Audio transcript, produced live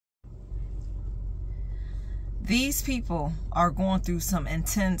These people are going through some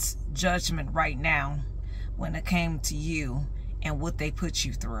intense judgment right now when it came to you and what they put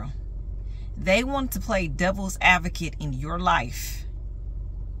you through. They want to play devil's advocate in your life,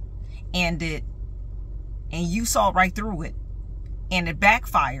 and you saw right through it, and it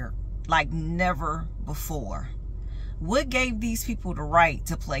backfired like never before. What gave these people the right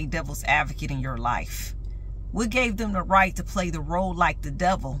to play devil's advocate in your life? What gave them the right to play the role like the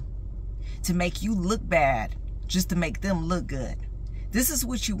devil, to make you look bad just to make them look good? This is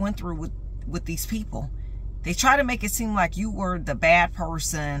what you went through with these people. They try to make it seem like you were the bad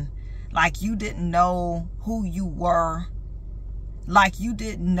person, like you didn't know who you were, like you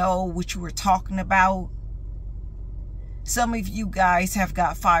didn't know what you were talking about. Some of you guys have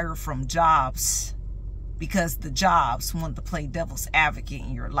got fired from jobs because the jobs wanted to play devil's advocate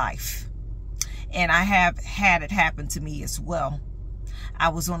in your life. And I have had it happen to me as well. I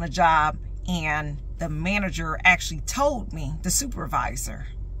was on a job and the manager actually told me, the supervisor,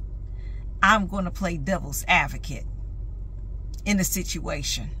 I'm going to play devil's advocate in the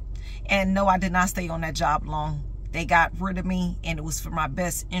situation. And no, I did not stay on that job long. They got rid of me, and it was for my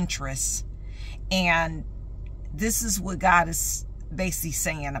best interests. And this is what God is basically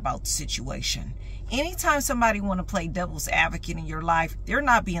saying about the situation. Anytime somebody want to play devil's advocate in your life, they're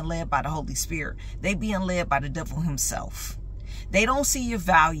not being led by the Holy Spirit. They being led by the devil himself. They don't see your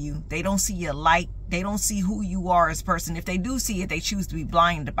value. They don't see your light. They don't see who you are as a person. If they do see it, they choose to be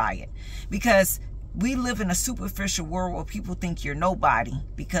blinded by it. Because we live in a superficial world where people think you're nobody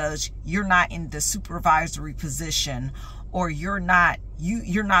because you're not in the supervisory position, or you're not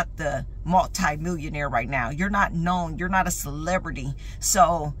the multi-millionaire right now. You're not known. You're not a celebrity.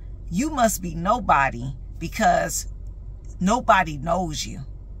 So you must be nobody because nobody knows you.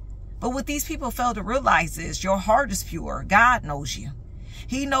 But what these people fail to realize is your heart is pure. God knows you.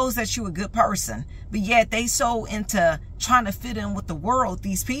 He knows that you're a good person. But yet they so into trying to fit in with the world,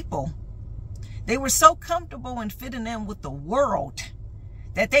 these people. They were so comfortable in fitting in with the world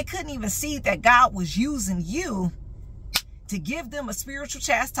that they couldn't even see that God was using you to give them a spiritual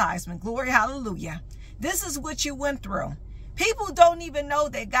chastisement. Glory, hallelujah. This is what you went through. People don't even know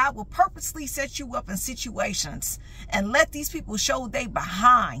that God will purposely set you up in situations and let these people show they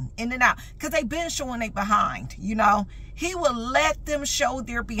behind in and out, because they've been showing they behind. You know, he will let them show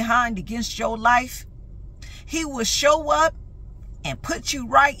their behind against your life. He will show up and put you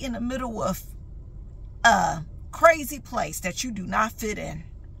right in the middle of a crazy place that you do not fit in,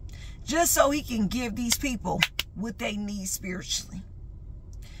 just so he can give these people what they need spiritually.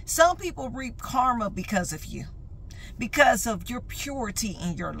 Some people reap karma because of you, because of your purity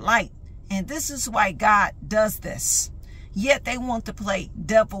and your light. And this is why God does this. Yet they want to play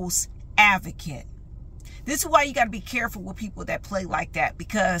devil's advocate. This is why you got to be careful with people that play like that,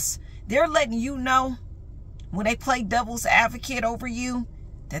 because they're letting you know when they play devil's advocate over you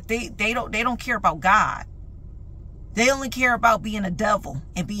that they don't care about God. They only care about being a devil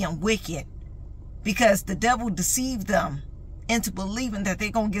and being wicked, because the devil deceived them into believing that they're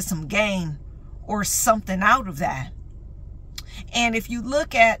going to get some gain or something out of that. And if you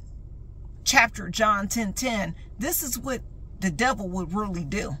look at chapter John 10:10, this is what the devil would really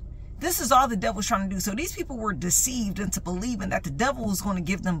do. This is all the devil's trying to do. So these people were deceived into believing that the devil was going to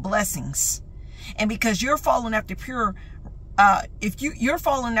give them blessings. And because you're falling after you're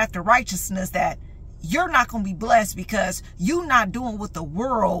falling after righteousness, that you're not going to be blessed because you're not doing what the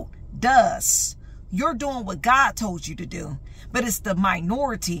world does. You're doing what God told you to do. But it's the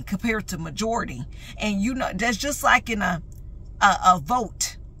minority compared to majority. And you know, that's just like in a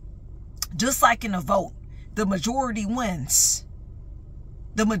vote. Just like in a vote, the majority wins.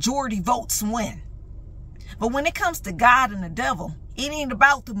 The majority votes win. But when it comes to God and the devil, it ain't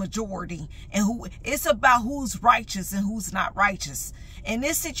about the majority and who. It's about who's righteous and who's not righteous. In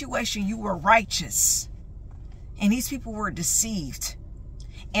this situation, you were righteous, and these people were deceived.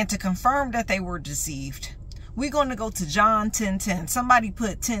 And to confirm that they were deceived, we're going to go to John 10:10. Somebody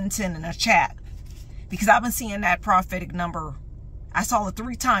put 10:10 in the chat, because I've been seeing that prophetic number. I saw it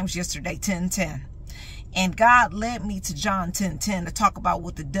 3 times yesterday, 10:10. And God led me to John 10:10 to talk about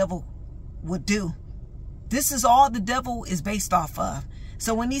what the devil would do. This is all the devil is based off of.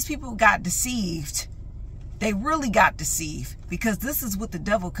 So when these people got deceived, they really got deceived, because this is what the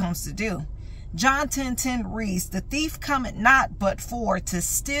devil comes to do. John 10:10 reads, "The thief cometh not but for to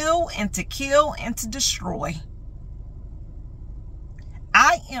steal and to kill and to destroy.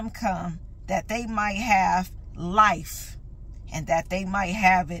 I am come that they might have life, and that they might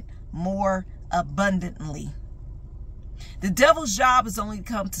have it more abundantly." The devil's job is only to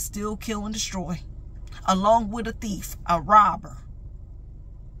come to steal, kill, and destroy, along with a thief, a robber.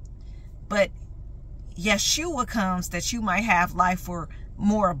 But Yeshua comes that you might have life for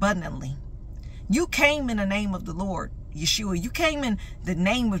more abundantly. You came in the name of the Lord, Yeshua. You came in the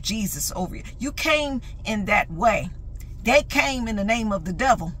name of Jesus over you. You came in that way. They came in the name of the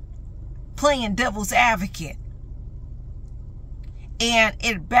devil, playing devil's advocate. And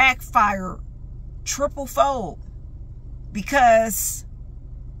it backfired triple-fold, because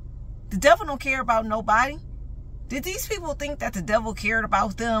the devil don't care about nobody. Did these people think that the devil cared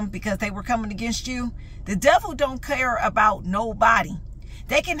about them because they were coming against you? The devil don't care about nobody.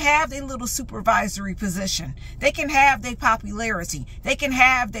 They can have their little supervisory position. They can have their popularity. They can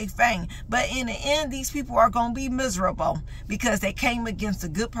have their fame. But in the end, these people are going to be miserable because they came against a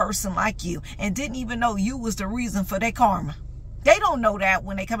good person like you and didn't even know you was the reason for their karma. They don't know that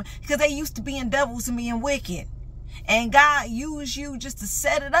when they come, because they used to being devils and being wicked. And God used you just to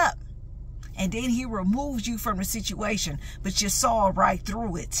set it up. And then he removes you from the situation, but you saw right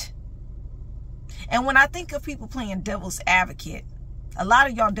through it. And when I think of people playing devil's advocate, a lot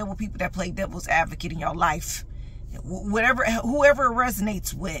of y'all devil people that play devil's advocate in your life, whoever it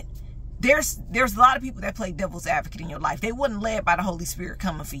resonates with, there's a lot of people that play devil's advocate in your life. They wasn't led by the Holy Spirit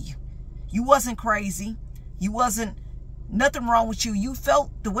coming for you. You wasn't crazy. You wasn't nothing wrong with you. You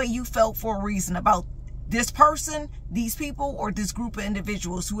felt the way you felt for a reason about this person, these people, or this group of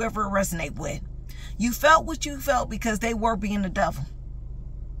individuals, whoever it resonate with. You felt what you felt because they were being the devil.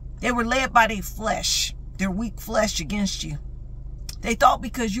 They were led by their flesh, their weak flesh against you. They thought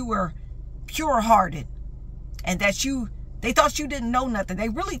because you were pure-hearted and that they thought you didn't know nothing. They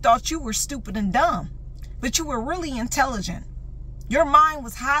really thought you were stupid and dumb, but you were really intelligent. Your mind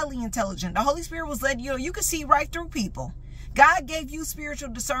was highly intelligent. The Holy Spirit was letting you know you could see right through people. God gave you spiritual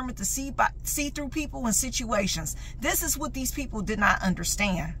discernment to see through people and situations. This is what these people did not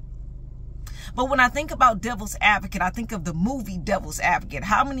understand. But when I think about Devil's Advocate, I think of the movie Devil's Advocate.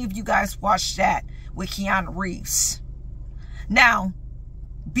 How many of you guys watched that with Keanu Reeves? Now,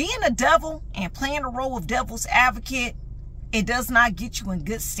 being a devil and playing the role of Devil's Advocate, it does not get you in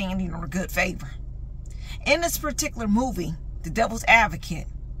good standing or good favor. In this particular movie, The Devil's Advocate,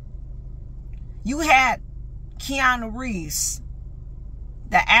 you had Keanu Reeves,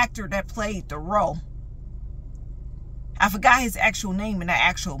 the actor that played the role. I forgot his actual name in the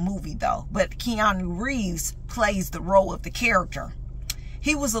actual movie though, but Keanu Reeves plays the role of the character.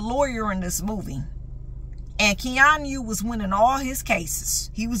 He was a lawyer in this movie, and Keanu was winning all his cases.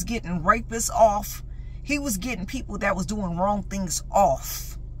 He was getting rapists off. He was getting people that was doing wrong things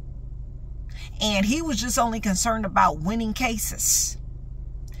off. And he was just only concerned about winning cases.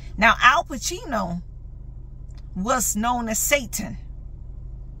 Now, Al Pacino was known as Satan,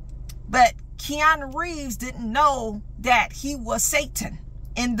 but Keanu Reeves didn't know that he was Satan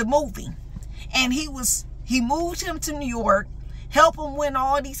in the movie. And he moved him to New York, helped him win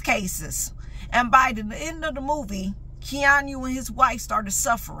all these cases. And by the end of the movie, Keanu and his wife started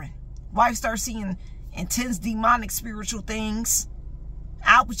suffering. Wife started seeing intense demonic spiritual things.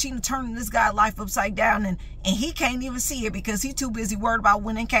 Al Pacino turning this guy's life upside down, and he can't even see it because he's too busy worried about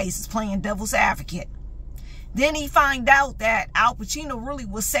winning cases, playing devil's advocate. Then he find out that Al Pacino really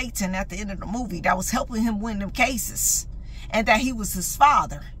was Satan at the end of the movie that was helping him win them cases, and that he was his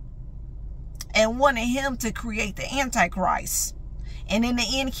father and wanted him to create the Antichrist. And in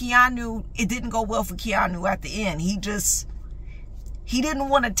the end, Keanu, it didn't go well for Keanu at the end. He didn't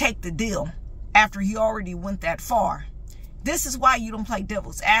want to take the deal after he already went that far. This is why you don't play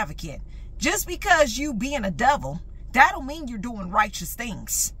devil's advocate. Just because you being a devil, that don't mean you're doing righteous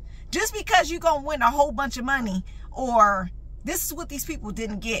things. Just because you're going to win a whole bunch of money, or this is what these people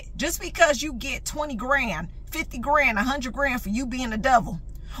didn't get. Just because you get 20 grand, 50 grand, 100 grand for you being a devil,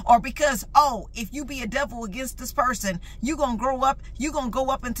 or because, oh, if you be a devil against this person, you're going to grow up, you're going to go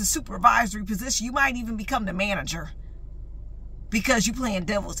up into supervisory position. You might even become the manager because you're playing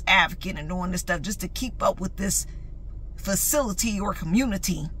devil's advocate and doing this stuff just to keep up with this facility or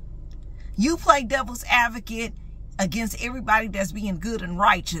community. You play devil's advocate against everybody that's being good and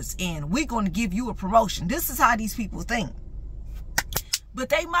righteous, and we're going to give you a promotion. This is how these people think. But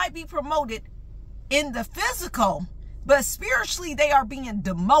they might be promoted in the physical, but spiritually they are being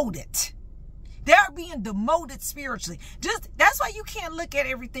demoted. They are being demoted spiritually. That's why you can't look at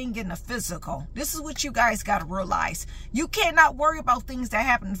everything in the physical. This is what you guys got to realize. You cannot worry about things that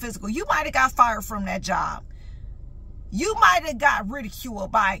happen in the physical. You might have got fired from that job. You might have got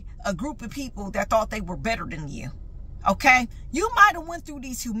ridiculed by a group of people that thought they were better than you. Okay? You might have went through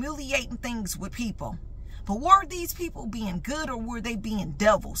these humiliating things with people. But were these people being good, or were they being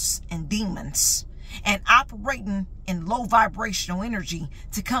devils and demons and operating in low vibrational energy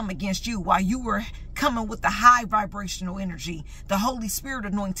to come against you while you were coming with the high vibrational energy, the Holy Spirit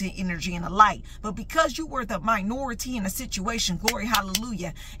anointed energy and the light. But because you were the minority in the situation, glory,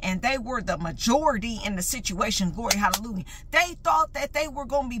 hallelujah, and they were the majority in the situation, glory, hallelujah, they thought that they were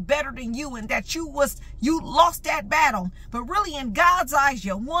going to be better than you and that you lost that battle. But really, in God's eyes,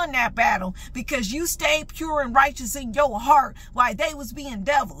 you won that battle because you stayed pure and righteous in your heart while they was being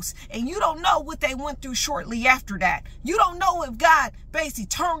devils. And you don't know what they went through shortly after that. You don't know if God basically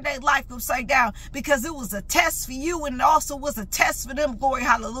turned their life upside down because it was a test for you and it also was a test for them, glory,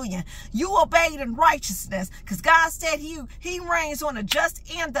 hallelujah. You obeyed in righteousness because God said he reigns on the just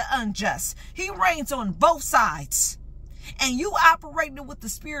and the unjust. He reigns on both sides. And you operated with the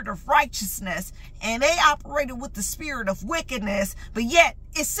spirit of righteousness and they operated with the spirit of wickedness, but yet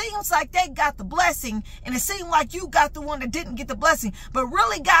it seems like they got the blessing and it seemed like you got the one that didn't get the blessing. But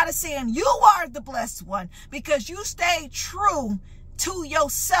really God is saying you are the blessed one because you stayed true to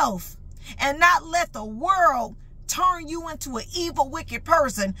yourself and not let the world turn you into an evil, wicked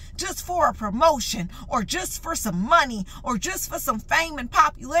person just for a promotion or just for some money or just for some fame and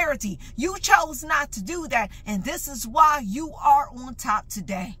popularity. You chose not to do that. And this is why you are on top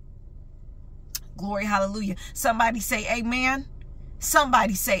today. Glory, hallelujah. Somebody say amen.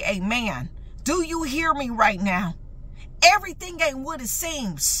 Somebody say amen. Do you hear me right now? Everything ain't what it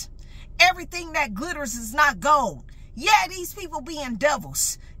seems. Everything that glitters is not gold. Yeah, these people being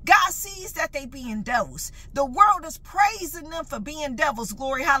devils. God sees that they being devils. The world is praising them for being devils.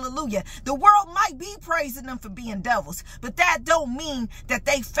 Glory, hallelujah. The world might be praising them for being devils, but that don't mean that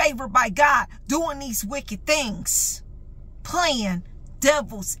they favored by God doing these wicked things. Playing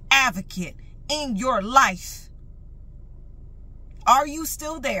devil's advocate in your life. Are you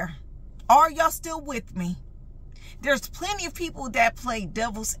still there? Are y'all still with me? There's plenty of people that play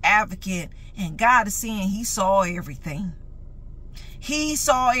devil's advocate, and God is saying he saw everything. He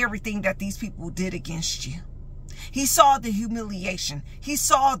saw everything that these people did against you. He saw the humiliation. He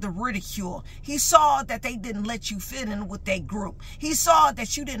saw the ridicule. He saw that they didn't let you fit in with their group. He saw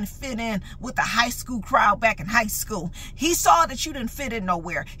that you didn't fit in with the high school crowd back in high school. He saw that you didn't fit in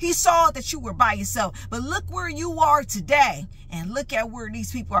nowhere. He saw that you were by yourself. But look where you are today and look at where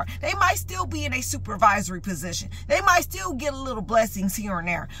these people are. They might still be in a supervisory position. They might still get a little blessings here and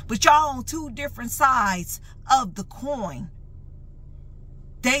there. But y'all on two different sides of the coin.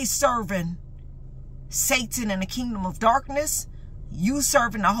 They serving Satan in the kingdom of darkness. You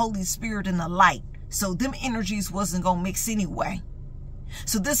serving the Holy Spirit in the light. So them energies wasn't going to mix anyway.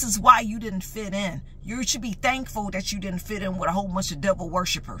 So this is why you didn't fit in. You should be thankful that you didn't fit in with a whole bunch of devil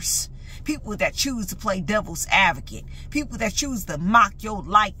worshipers. People that choose to play devil's advocate. People that choose to mock your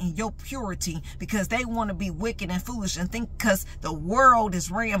light and your purity because they want to be wicked and foolish and think because the world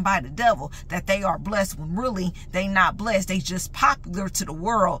is ran by the devil that they are blessed when really they not blessed. They just popular to the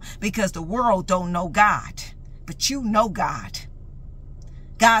world because the world don't know God. But you know God.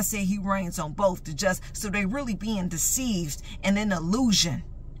 God said he reigns on both the just. So they really being deceived and in illusion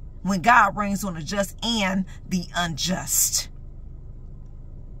when God reigns on the just and the unjust.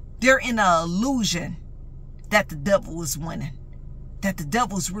 They're in an illusion that the devil is winning. That the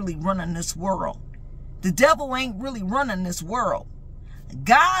devil's really running this world. The devil ain't really running this world.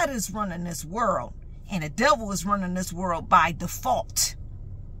 God is running this world. And the devil is running this world by default.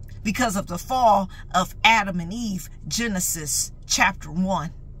 Because of the fall of Adam and Eve, Genesis chapter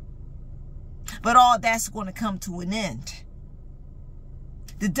 1. But all that's going to come to an end.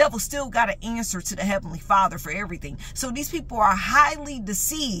 The devil still got to answer to the Heavenly Father for everything. So these people are highly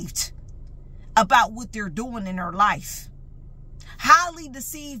deceived about what they're doing in their life. Highly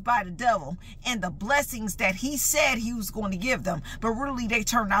deceived by the devil and the blessings that he said he was going to give them. But really they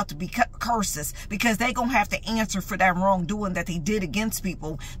turned out to be curses because they're going to have to answer for that wrongdoing that they did against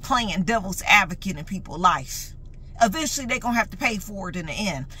people, playing devil's advocate in people's life. Eventually they're going to have to pay for it in the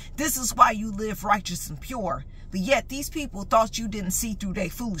end. This is why you live righteous and pure. But yet these people thought you didn't see through their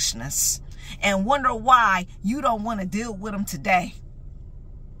foolishness and wonder why you don't want to deal with them today.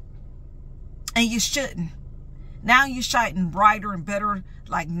 And you shouldn't. Now you're shining brighter and better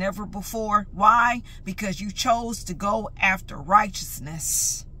like never before. Why? Because you chose to go after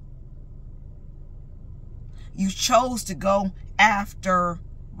righteousness. You chose to go after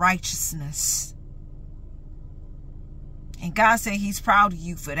righteousness. And God said he's proud of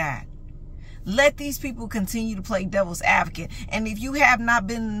you for that. Let these people continue to play devil's advocate. And if you have not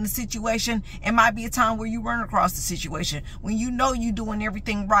been in the situation, it might be a time where you run across the situation when you know you're doing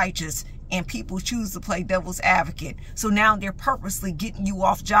everything righteous and people choose to play devil's advocate. So now they're purposely getting you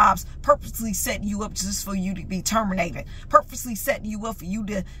off jobs, purposely setting you up just for you to be terminated, purposely setting you up for you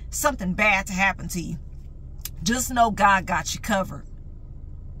to something bad to happen to you. Just know God got you covered.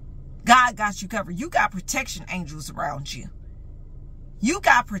 God got you covered. You got protection angels around you. You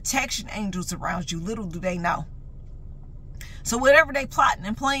got protection angels around you. Little do they know. So whatever they plotting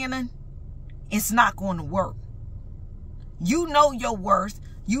and planning, it's not going to work. You know your worth.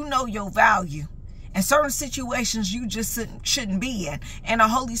 You know your value. And certain situations you just shouldn't be in. And the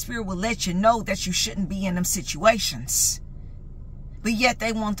Holy Spirit will let you know that you shouldn't be in them situations. But yet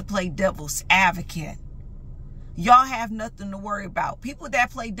they want to play devil's advocate. Y'all have nothing to worry about. People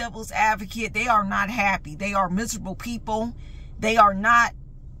that play devil's advocate, they are not happy. They are miserable people. They're not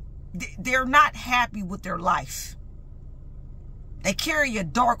happy with their life. They carry a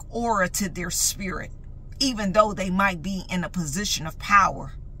dark aura to their spirit, even though they might be in a position of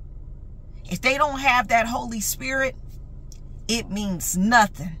power. If they don't have that Holy Spirit, it means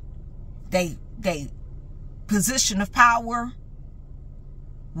nothing. They position of power,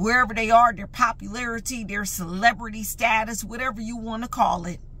 wherever they are, their popularity, their celebrity status, whatever you want to call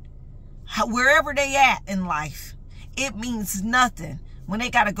it, wherever they at in life, it means nothing when they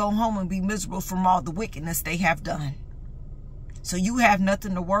got to go home and be miserable from all the wickedness they have done. So you have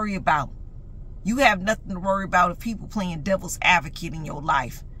nothing to worry about. You have nothing to worry about if people playing devil's advocate in your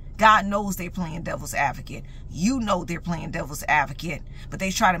life. God knows they're playing devil's advocate. You know they're playing devil's advocate, but they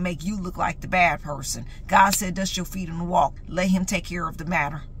try to make you look like the bad person. God said, dust your feet in the walk. Let him take care of the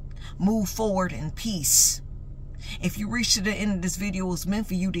matter. Move forward in peace. If you reach to the end of this video, it was meant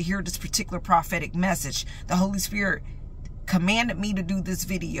for you to hear this particular prophetic message. The Holy Spirit commanded me to do this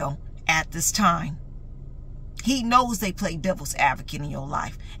video at this time. He knows they play devil's advocate in your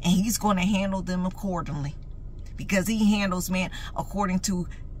life, and he's going to handle them accordingly, because he handles man according to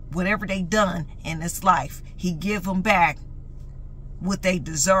whatever they done in this life. He give them back what they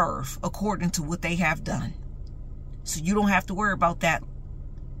deserve according to what they have done. So you don't have to worry about that.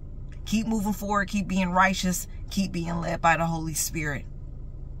 Keep moving forward. Keep being righteous. Keep being led by the Holy Spirit.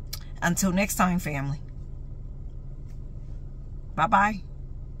 Until next time, family. Bye-bye.